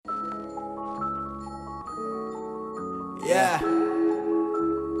Yeah.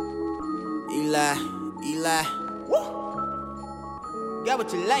 Eli. Woo. Got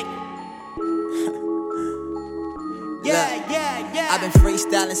what you like. Yeah. I've been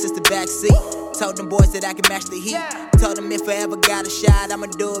freestyling since the backseat. Told them boys that I can match the heat. Told them if I ever got a shot, I'ma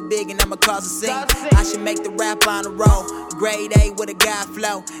do it big and I'ma cause a scene. I should make the rap on the roll. Grade A with a guy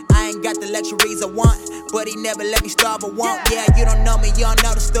flow. I ain't got the luxuries I want, but he never let me starve or want. Yeah, you don't know me, you don't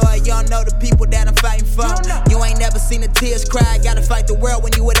know the story, you don't know the people that I'm fighting for. You ain't never seen the tears cry, gotta fight the world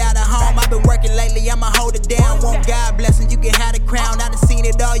when you without a home. I've been working lately, I'ma hold it down. Want God blessing, you can have the crown. I done seen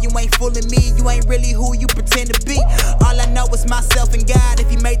it all, you ain't fooling me. You ain't really who you pretend to be. All I know is myself and God. If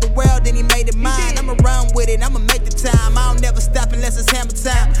he made the world, then he made it mine. I'ma run with it, I'ma make the time. I don't never stop unless it's hammer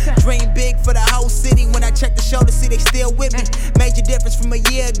time. Dream big for the whole city. When I check the show to see they still with me. Major difference from a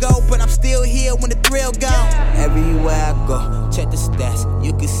year ago, but I'm still here when the thrill gone. Everywhere I go, check the stats,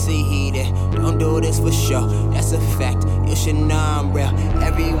 you can see he there. Don't do this for sure, that's a fact. You should know I'm real.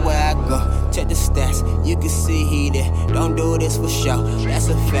 Everywhere I go, check the stats, you can see he there. Don't do this for sure, that's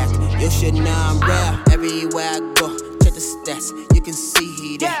a fact. You should know I'm real. Everywhere I go, check the stats, you can see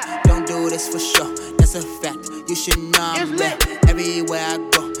he there. Don't do this for sure, that's a fact. You should know I'm real. Everywhere I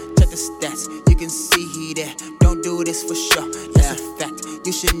go, check the stats, you can see he there. Don't do this for sure, that's a fact.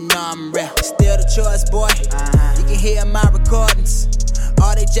 You should know I'm real. Still the choice, boy. You can hear my recordings.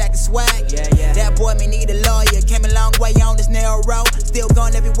 All they jacket swag. That boy may need a lawyer. Came a long way on this narrow road. Still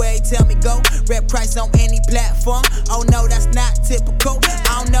going everywhere he tell me go. Rep price on any platform. Oh no, that's not typical.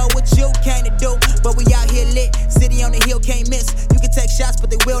 I don't know what you came to do, but we out here lit. City on the hill can't miss. You can take shots, but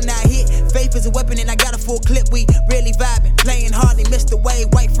they will not hit. Faith is a weapon and I got a full clip. We really vibing, playing hardly missed the way.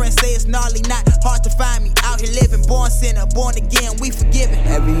 White friends say it's gnarly, not hard to find me. Out here living, born sinner, born again, we forgiven.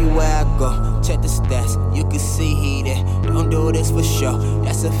 Everywhere I go, check the stats, you can see he there. Don't do this for sure,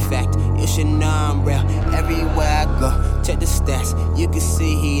 that's a fact. You should know I'm real. Everywhere I go, check the stats, you can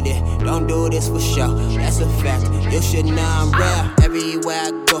see he there. Don't do this for sure, that's a fact. You should know I'm real. Everywhere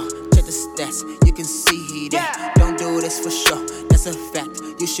I go, check the stats, you can see he there. Don't do this for sure, that's a fact.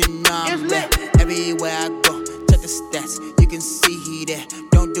 You should know I'm real. Everywhere I go, check the stats, you can see he there.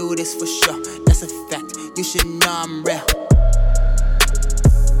 Don't do this for sure, that's a fact. You should know I'm real.